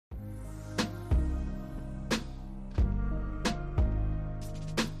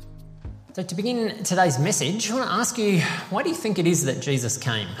So to begin today's message, I want to ask you, why do you think it is that Jesus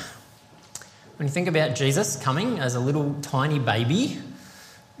came? When you think about Jesus coming as a little tiny baby,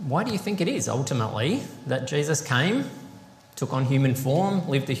 why do you think it is ultimately that Jesus came, took on human form,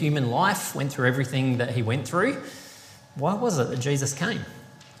 lived a human life, went through everything that he went through? Why was it that Jesus came?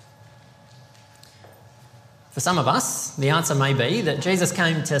 For some of us, the answer may be that Jesus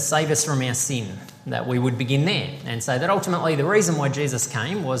came to save us from our sin, that we would begin there and say that ultimately the reason why Jesus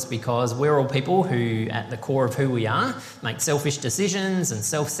came was because we're all people who, at the core of who we are, make selfish decisions and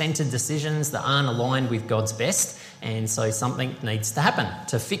self-centred decisions that aren't aligned with God's best, and so something needs to happen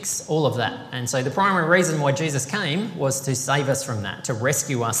to fix all of that. And so the primary reason why Jesus came was to save us from that, to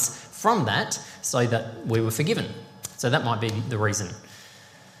rescue us from that so that we were forgiven. So that might be the reason.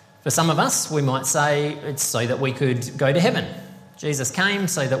 For some of us, we might say it's so that we could go to heaven. Jesus came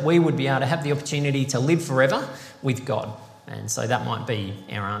so that we would be able to have the opportunity to live forever with God. And so that might be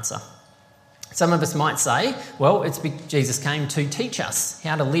our answer. Some of us might say, well, Jesus came to teach us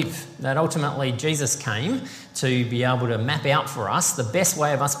how to live. That ultimately Jesus came to be able to map out for us the best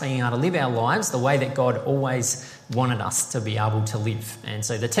way of us being able to live our lives, the way that God always wanted us to be able to live. And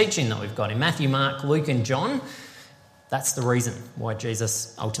so the teaching that we've got in Matthew, Mark, Luke and John, that's the reason why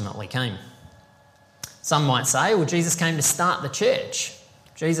Jesus ultimately came. Some might say, well, Jesus came to start the church.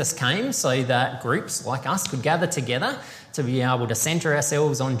 Jesus came so that groups like us could gather together to be able to centre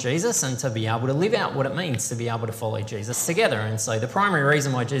ourselves on Jesus and to be able to live out what it means to be able to follow Jesus together. And so the primary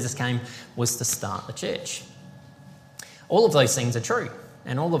reason why Jesus came was to start the church. All of those things are true,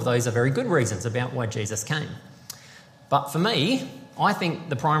 and all of those are very good reasons about why Jesus came. But for me, I think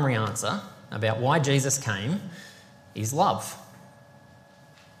the primary answer about why Jesus came is love.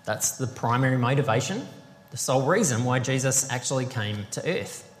 That's the primary motivation, the sole reason why Jesus actually came to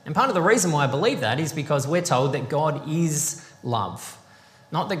earth. And part of the reason why I believe that is because we're told that God is love.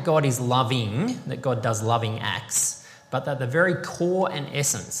 Not that God is loving, that God does loving acts, but that the very core and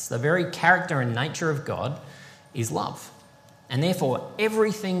essence, the very character and nature of God is love. And therefore,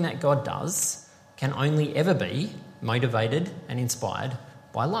 everything that God does can only ever be motivated and inspired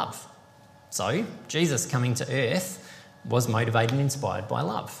by love. So, Jesus coming to earth was motivated and inspired by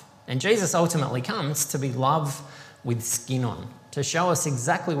love. And Jesus ultimately comes to be love with skin on, to show us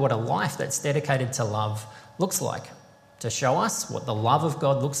exactly what a life that's dedicated to love looks like, to show us what the love of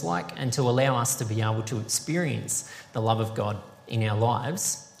God looks like, and to allow us to be able to experience the love of God in our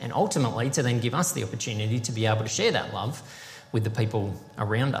lives, and ultimately to then give us the opportunity to be able to share that love with the people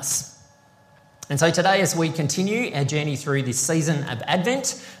around us. And so today, as we continue our journey through this season of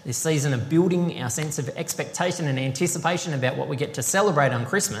Advent, this season of building our sense of expectation and anticipation about what we get to celebrate on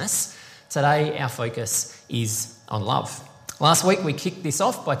Christmas, today our focus is on love. Last week we kicked this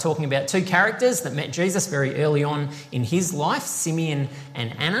off by talking about two characters that met Jesus very early on in his life, Simeon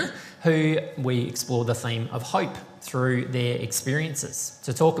and Anna, who we explore the theme of hope through their experiences,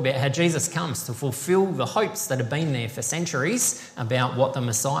 to talk about how Jesus comes to fulfill the hopes that have been there for centuries about what the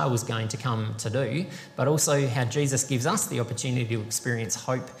Messiah was going to come to do, but also how Jesus gives us the opportunity to experience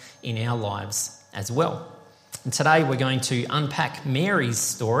hope in our lives as well. And today we're going to unpack Mary's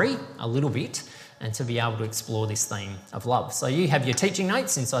story a little bit and to be able to explore this theme of love. So you have your teaching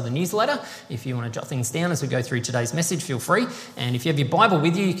notes inside the newsletter. If you want to jot things down as we go through today's message, feel free. And if you have your Bible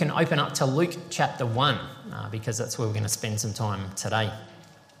with you, you can open up to Luke chapter 1, because that's where we're going to spend some time today.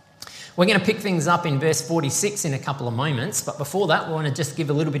 We're going to pick things up in verse 46 in a couple of moments, but before that, we want to just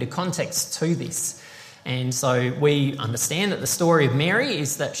give a little bit of context to this. And so we understand that the story of Mary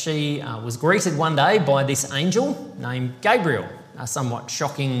is that she was greeted one day by this angel named Gabriel. A somewhat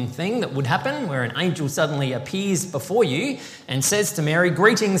shocking thing that would happen where an angel suddenly appears before you and says to Mary,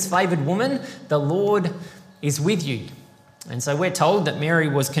 "Greetings, favoured woman, the Lord is with you." And so we're told that Mary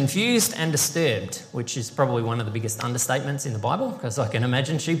was confused and disturbed, which is probably one of the biggest understatements in the Bible, because I can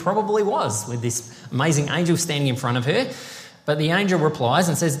imagine she probably was with this amazing angel standing in front of her. But the angel replies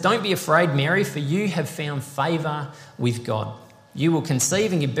and says, "Don't be afraid, Mary, for you have found favour with God. You will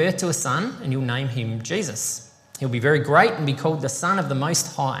conceive and give birth to a son, and you'll name him Jesus. He'll be very great and be called the Son of the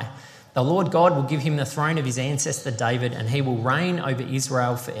Most High. The Lord God will give him the throne of his ancestor David, and he will reign over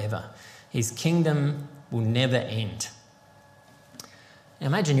Israel forever. His kingdom will never end." Now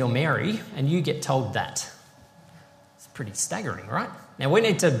imagine you're Mary and you get told that. It's pretty staggering, right? Now we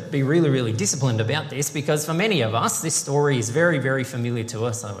need to be really, really disciplined about this, because for many of us, this story is very, very familiar to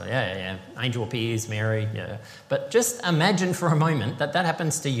us. Oh, yeah, angel appears, Mary, yeah. But just imagine for a moment that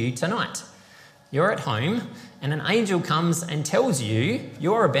happens to you tonight. You're at home and an angel comes and tells you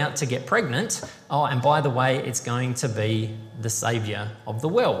you're about to get pregnant. Oh, and by the way, it's going to be the saviour of the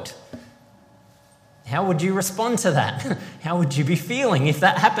world. How would you respond to that? How would you be feeling if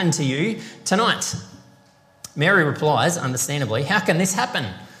that happened to you tonight? Mary replies, understandably, how can this happen?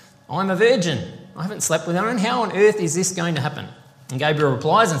 I'm a virgin. I haven't slept with anyone. How on earth is this going to happen? And Gabriel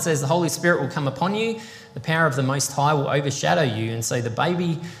replies and says, the Holy Spirit will come upon you. The power of the Most High will overshadow you. And so the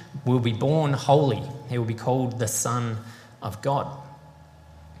baby will be born holy. He will be called the Son of God.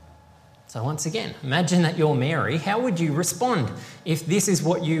 So once again, imagine that you're Mary. How would you respond if this is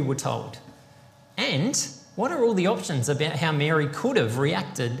what you were told? And what are all the options about how Mary could have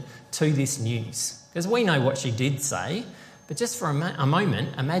reacted to this news? Because we know what she did say, but just for a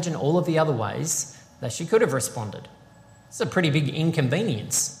moment, imagine all of the other ways that she could have responded. It's a pretty big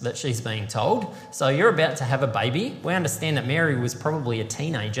inconvenience that she's being told. So you're about to have a baby. We understand that Mary was probably a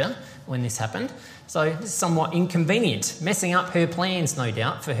teenager when this happened. So it's somewhat inconvenient, messing up her plans, no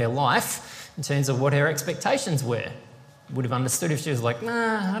doubt, for her life in terms of what her expectations were. Would have understood if she was like,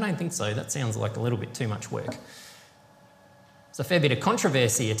 nah, I don't think so. That sounds like a little bit too much work. There's a fair bit of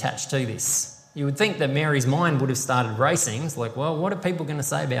controversy attached to this. You would think that Mary's mind would have started racing. It's like, well, what are people going to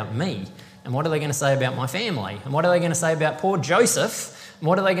say about me? And what are they going to say about my family? And what are they going to say about poor Joseph? And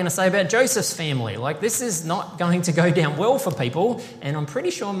what are they going to say about Joseph's family? Like, this is not going to go down well for people. And I'm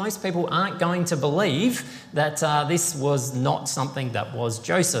pretty sure most people aren't going to believe that this was not something that was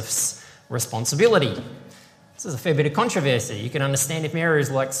Joseph's responsibility. This is a fair bit of controversy. You can understand if Mary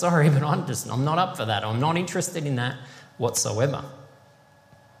is like, sorry, but I'm not up for that. I'm not interested in that whatsoever.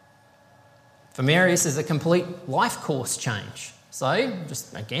 For Mary, this is a complete life course change. So,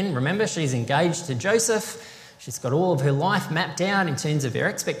 just again, remember, she's engaged to Joseph. She's got all of her life mapped out in terms of her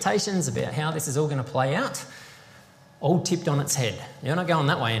expectations about how this is all going to play out. All tipped on its head. You're not going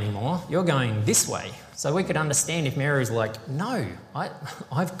that way anymore. You're going this way. So we could understand if Mary was like, no,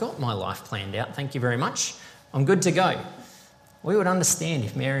 I've got my life planned out. Thank you very much. I'm good to go. We would understand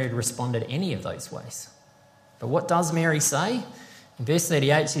if Mary had responded any of those ways. But what does Mary say? In verse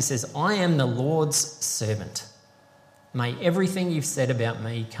 38, she says, I am the Lord's servant. May everything you've said about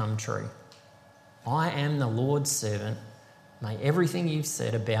me come true. I am the Lord's servant. May everything you've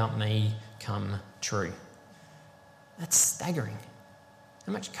said about me come true. That's staggering.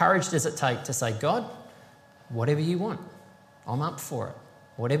 How much courage does it take to say, God, whatever you want, I'm up for it.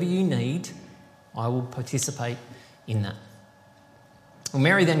 Whatever you need, I will participate in that. Well,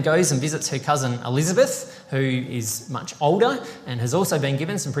 Mary then goes and visits her cousin Elizabeth, who is much older and has also been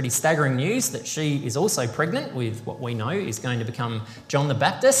given some pretty staggering news that she is also pregnant with what we know is going to become John the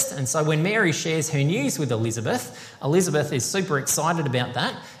Baptist. And so when Mary shares her news with Elizabeth, Elizabeth is super excited about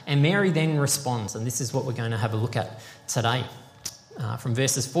that, and Mary then responds. And this is what we're going to have a look at today. From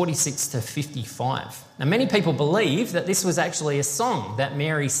verses 46 to 55. Now, many people believe that this was actually a song that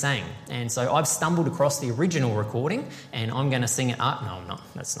Mary sang. And so I've stumbled across the original recording and I'm going to sing it up. No, I'm not.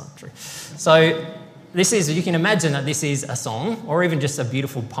 That's not true. So you can imagine that this is a song or even just a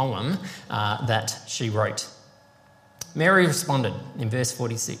beautiful poem that she wrote. Mary responded in verse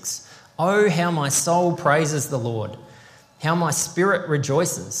 46, "Oh, how my soul praises the Lord, how my spirit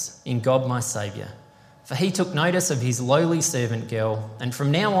rejoices in God my Saviour. For he took notice of his lowly servant girl, and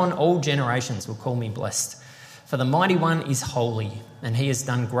from now on all generations will call me blessed. For the Mighty One is holy, and he has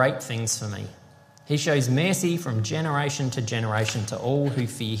done great things for me. He shows mercy from generation to all who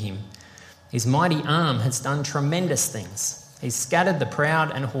fear him. His mighty arm has done tremendous things. He's scattered the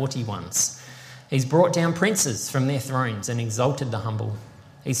proud and haughty ones. He's brought down princes from their thrones and exalted the humble.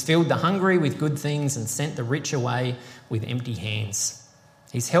 He's filled the hungry with good things and sent the rich away with empty hands.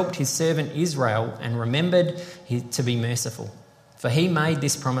 He's helped his servant Israel and remembered to be merciful. For he made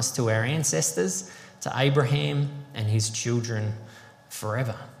this promise to our ancestors, to Abraham and his children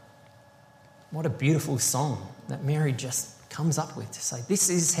forever." What a beautiful song that Mary just comes up with to say, this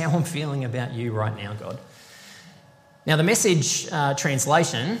is how I'm feeling about you right now, God. Now, the Message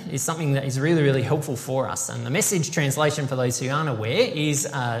translation is something that is really, really helpful for us. And the Message translation, for those who aren't aware, is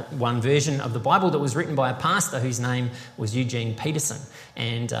one version of the Bible that was written by a pastor whose name was Eugene Peterson.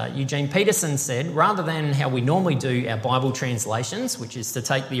 And Eugene Peterson said, rather than how we normally do our Bible translations, which is to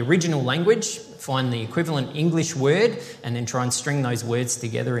take the original language, find the equivalent English word, and then try and string those words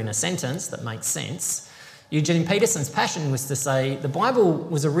together in a sentence that makes sense, Eugene Peterson's passion was to say the Bible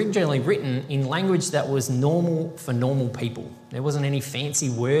was originally written in language that was normal for normal people. There wasn't any fancy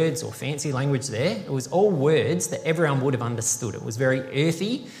words or fancy language there. It was all words that everyone would have understood. It was very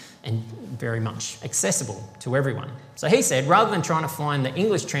earthy and very much accessible to everyone. So he said, rather than trying to find the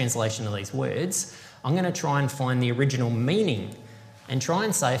English translation of these words, I'm going to try and find the original meaning and try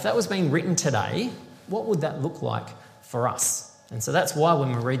and say, if that was being written today, what would that look like for us? And so that's why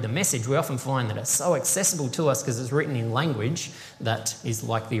when we read the Message, we often find that it's so accessible to us because it's written in language that is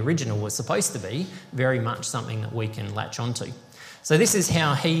like the original was supposed to be, very much something that we can latch onto. So this is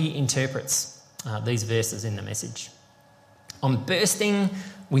how he interprets these verses in the Message. I'm bursting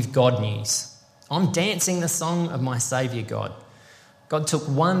with God news. I'm dancing the song of my Saviour God. God took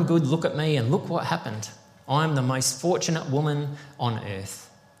one good look at me and look what happened. I'm the most fortunate woman on earth.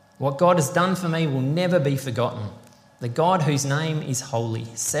 What God has done for me will never be forgotten. The God whose name is holy,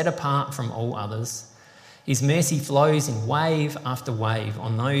 set apart from all others. His mercy flows in wave after wave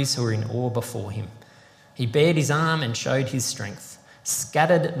on those who are in awe before him. He bared his arm and showed his strength,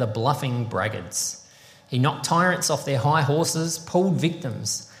 scattered the bluffing braggarts. He knocked tyrants off their high horses, pulled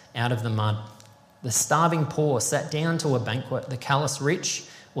victims out of the mud. The starving poor sat down to a banquet. The callous rich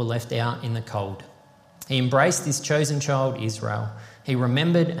were left out in the cold. He embraced his chosen child Israel. He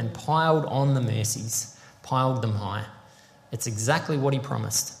remembered and piled on the mercies, piled them high. It's exactly what he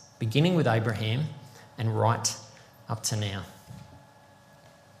promised, beginning with Abraham and right up to now.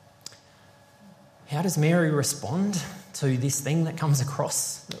 How does Mary respond to this thing that comes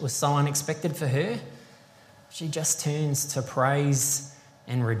across that was so unexpected for her? She just turns to praise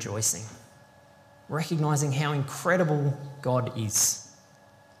and rejoicing, recognising how incredible God is.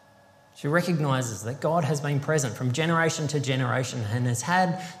 She recognises that God has been present from generation to generation and has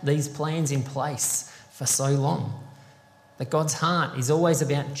had these plans in place for so long. That God's heart is always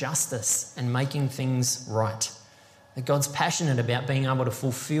about justice and making things right. That God's passionate about being able to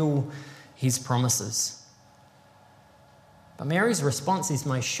fulfil his promises. But Mary's response is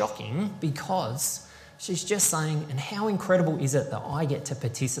most shocking because she's just saying, and how incredible is it that I get to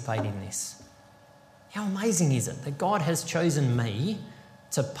participate in this? How amazing is it that God has chosen me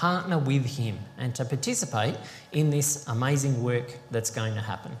to partner with him and to participate in this amazing work that's going to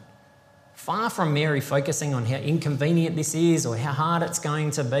happen? Far from Mary focusing on how inconvenient this is or how hard it's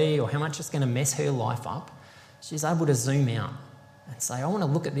going to be or how much it's going to mess her life up, she's able to zoom out and say, I want to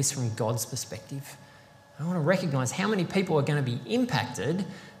look at this from God's perspective. I want to recognise how many people are going to be impacted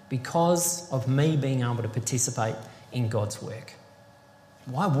because of me being able to participate in God's work.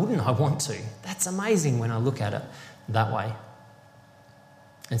 Why wouldn't I want to? That's amazing when I look at it that way.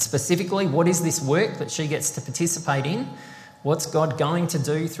 And specifically, what is this work that she gets to participate in? What's God going to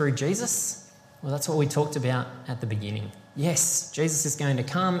do through Jesus? Well, that's what we talked about at the beginning. Yes, Jesus is going to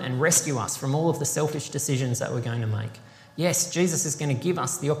come and rescue us from all of the selfish decisions that we're going to make. Yes, Jesus is going to give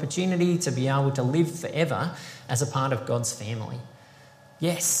us the opportunity to be able to live forever as a part of God's family.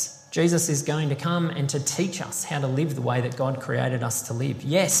 Yes, Jesus is going to come and to teach us how to live the way that God created us to live.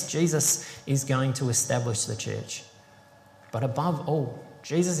 Yes, Jesus is going to establish the church. But above all,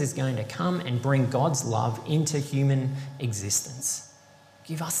 Jesus is going to come and bring God's love into human existence.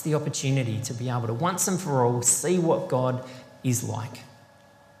 Give us the opportunity to be able to once and for all see what God is like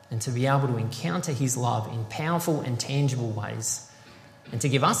and to be able to encounter his love in powerful and tangible ways, and to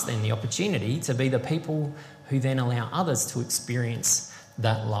give us then the opportunity to be the people who then allow others to experience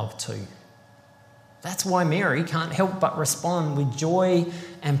that love too. That's why Mary can't help but respond with joy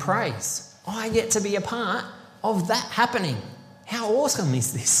and praise. I get to be a part of that happening. How awesome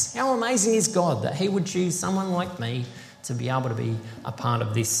is this? How amazing is God that he would choose someone like me to be able to be a part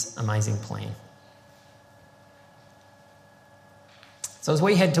of this amazing plan? So as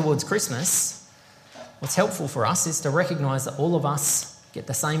we head towards Christmas, what's helpful for us is to recognise that all of us get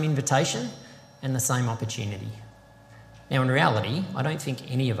the same invitation and the same opportunity. Now, in reality, I don't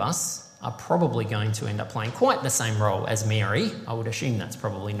think any of us are probably going to end up playing quite the same role as Mary. I would assume that's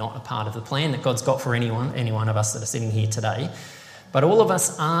probably not a part of the plan that God's got for any one of us that are sitting here today. But all of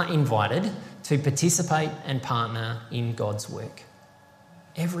us are invited to participate and partner in God's work.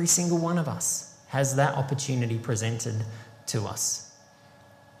 Every single one of us has that opportunity presented to us.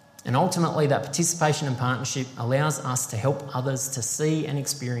 And ultimately, that participation and partnership allows us to help others to see and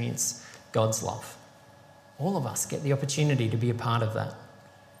experience God's love. All of us get the opportunity to be a part of that.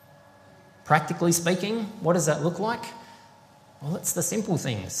 Practically speaking, what does that look like? Well, it's the simple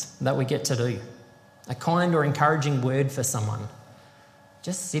things that we get to do. A kind or encouraging word for someone.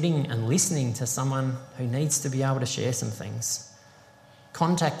 Just sitting and listening to someone who needs to be able to share some things.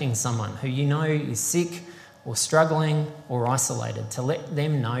 Contacting someone who you know is sick or struggling or isolated to let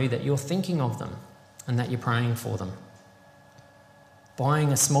them know that you're thinking of them and that you're praying for them.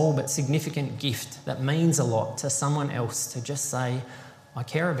 Buying a small but significant gift that means a lot to someone else to just say, I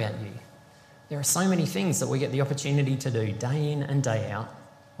care about you. There are so many things that we get the opportunity to do day in and day out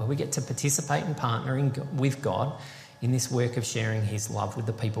where we get to participate and partner with God in this work of sharing his love with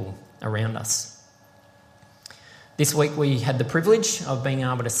the people around us. This week we had the privilege of being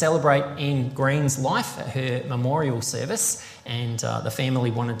able to celebrate Anne Green's life at her memorial service, and the family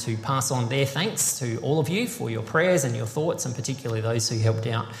wanted to pass on their thanks to all of you for your prayers and your thoughts, and particularly those who helped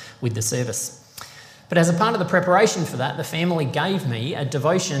out with the service. But as a part of the preparation for that, the family gave me a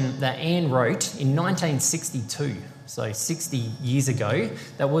devotion that Anne wrote in 1962, so 60 years ago,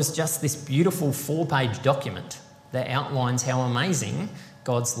 that was just this beautiful 4-page document that outlines how amazing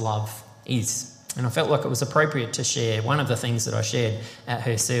God's love is. And I felt like it was appropriate to share one of the things that I shared at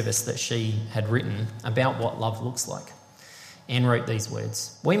her service that she had written about what love looks like. Anne wrote these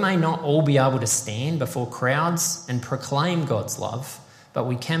words: "We may not all be able to stand before crowds and proclaim God's love, but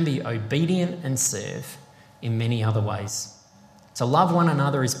we can be obedient and serve in many other ways. To love one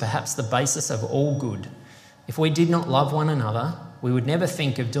another is perhaps the basis of all good. If we did not love one another, we would never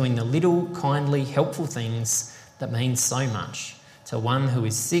think of doing the little, kindly, helpful things that mean so much to one who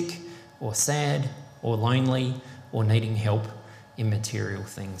is sick or sad or lonely or needing help in material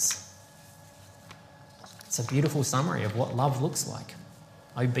things." It's a beautiful summary of what love looks like.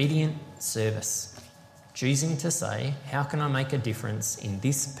 Obedient service. Choosing to say, how can I make a difference in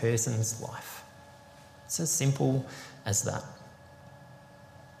this person's life? It's as simple as that.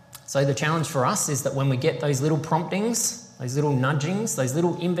 So the challenge for us is that when we get those little promptings, those little nudgings, those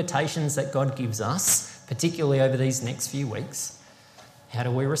little invitations that God gives us, particularly over these next few weeks, how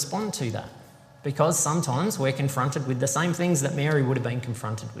do we respond to that? Because sometimes we're confronted with the same things that Mary would have been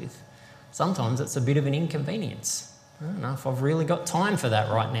confronted with. Sometimes it's a bit of an inconvenience. I don't know if I've really got time for that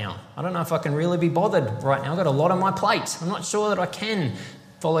right now. I don't know if I can really be bothered right now. I've got a lot on my plate. I'm not sure that I can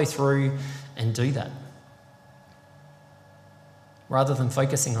follow through and do that. Rather than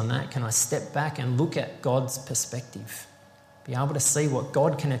focusing on that, can I step back and look at God's perspective? Be able to see what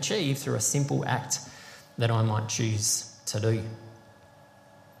God can achieve through a simple act that I might choose to do.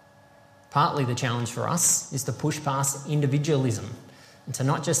 Partly the challenge for us is to push past individualism and to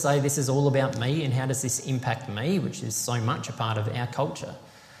not just say this is all about me and how does this impact me, which is so much a part of our culture,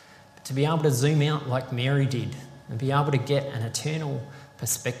 but to be able to zoom out like Mary did and be able to get an eternal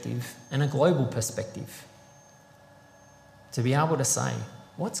perspective and a global perspective. To be able to say,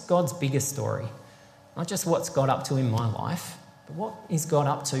 what's God's biggest story? Not just what's God up to in my life, but what is God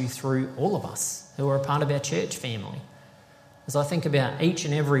up to through all of us who are a part of our church family? As I think about each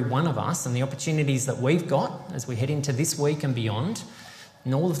and every one of us and the opportunities that we've got as we head into this week and beyond,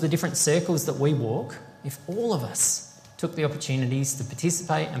 and all of the different circles that we walk, if all of us took the opportunities to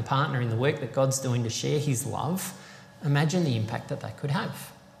participate and partner in the work that God's doing to share his love, imagine the impact that that could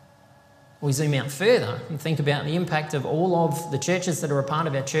have. We zoom out further and think about the impact of all of the churches that are a part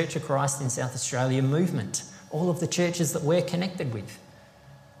of our Church of Christ in South Australia movement, all of the churches that we're connected with.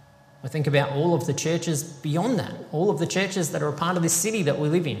 We think about all of the churches beyond that, all of the churches that are a part of this city that we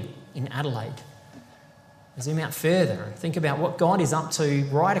live in Adelaide. Zoom out further and think about what God is up to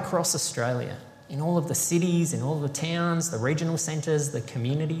right across Australia, in all of the cities, in all of the towns, the regional centres, the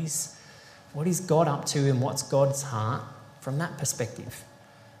communities. What is God up to and what's God's heart from that perspective?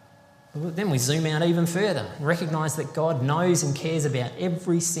 Then we zoom out even further and recognise that God knows and cares about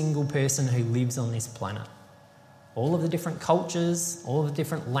every single person who lives on this planet. All of the different cultures, all of the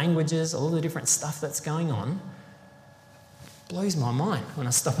different languages, all of the different stuff that's going on. Blows my mind when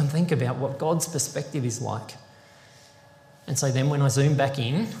I stop and think about what God's perspective is like. And so then when I zoom back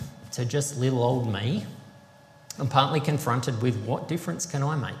in to just little old me, I'm partly confronted with what difference can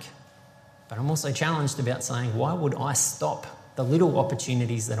I make? But I'm also challenged about saying, why would I stop the little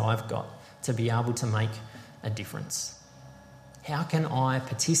opportunities that I've got to be able to make a difference? How can I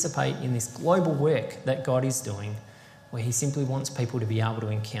participate in this global work that God is doing where he simply wants people to be able to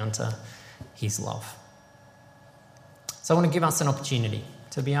encounter his love? So I want to give us an opportunity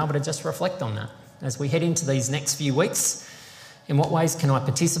to be able to just reflect on that as we head into these next few weeks. In what ways can I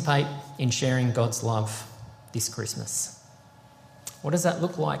participate in sharing God's love this Christmas? What does that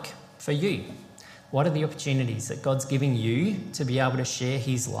look like for you? What are the opportunities that God's giving you to be able to share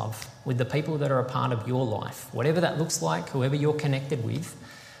his love with the people that are a part of your life? Whatever that looks like, whoever you're connected with,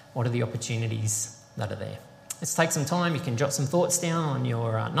 what are the opportunities that are there? Let's take some time. You can jot some thoughts down on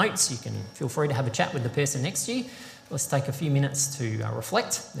your notes. You can feel free to have a chat with the person next to you. Let's take a few minutes to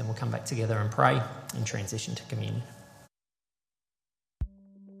reflect, then we'll come back together and pray and transition to communion.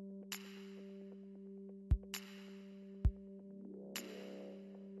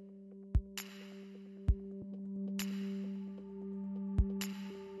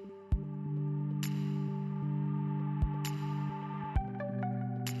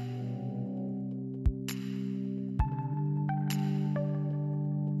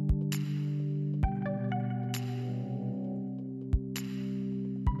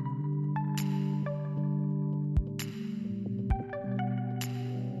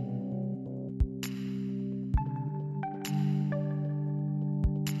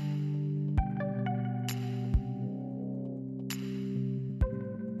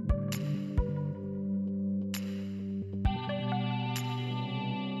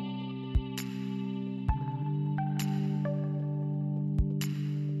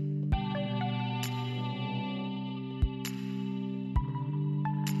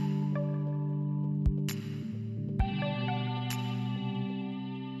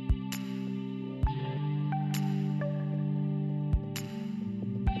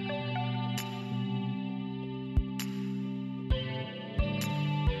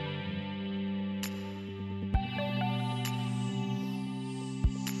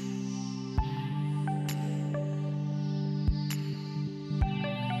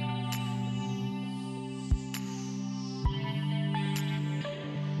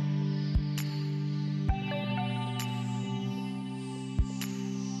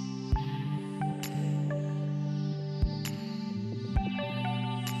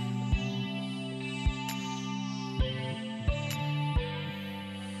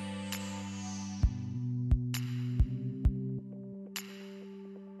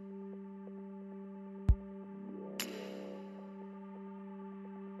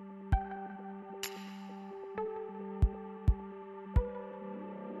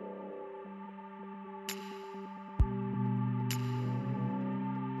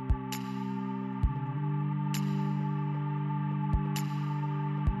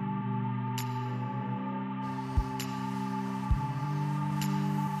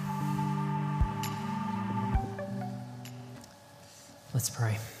 Let's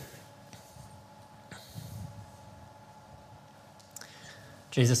pray.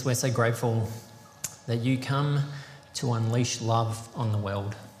 Jesus, we're so grateful that you come to unleash love on the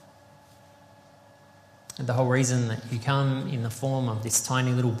world. And the whole reason that you come in the form of this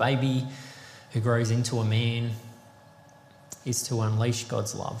tiny little baby who grows into a man is to unleash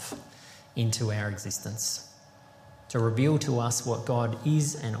God's love into our existence, to reveal to us what God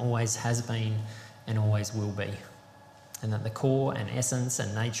is and always has been and always will be, and that the core and essence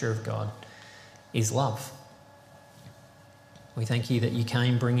and nature of God is love. We thank you that you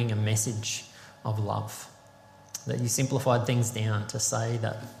came bringing a message of love, that you simplified things down to say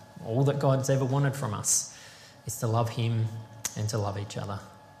that all that God's ever wanted from us is to love him and to love each other.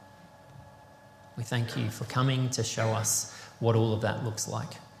 We thank you for coming to show us what all of that looks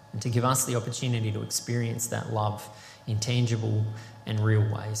like and to give us the opportunity to experience that love in tangible and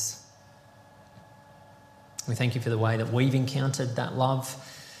real ways. We thank you for the way that we've encountered that love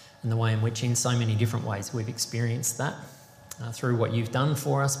and the way in which in so many different ways we've experienced that through what you've done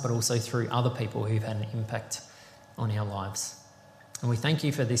for us, but also through other people who've had an impact on our lives. And we thank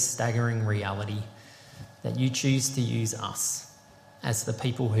you for this staggering reality that you choose to use us as the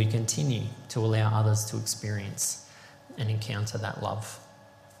people who continue to allow others to experience and encounter that love.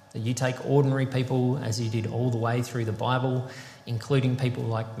 That you take ordinary people, as you did all the way through the Bible, including people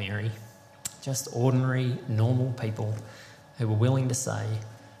like Mary, just ordinary, normal people who were willing to say,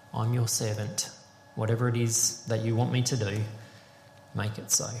 I'm your servant. Whatever it is that you want me to do, make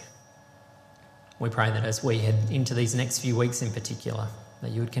it so. We pray that as we head into these next few weeks in particular, that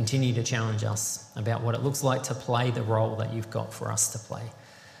you would continue to challenge us about what it looks like to play the role that you've got for us to play,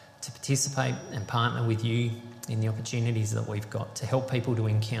 to participate and partner with you in the opportunities that we've got to help people to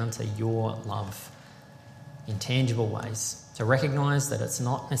encounter your love in tangible ways, to recognise that it's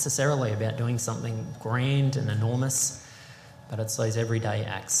not necessarily about doing something grand and enormous, but it's those everyday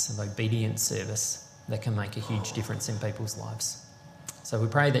acts of obedient service that can make a huge difference in people's lives. So we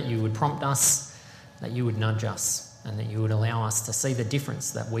pray that you would prompt us, that you would nudge us, and that you would allow us to see the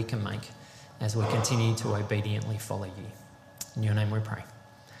difference that we can make as we continue to obediently follow you. In your name we pray.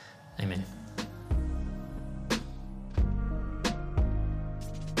 Amen.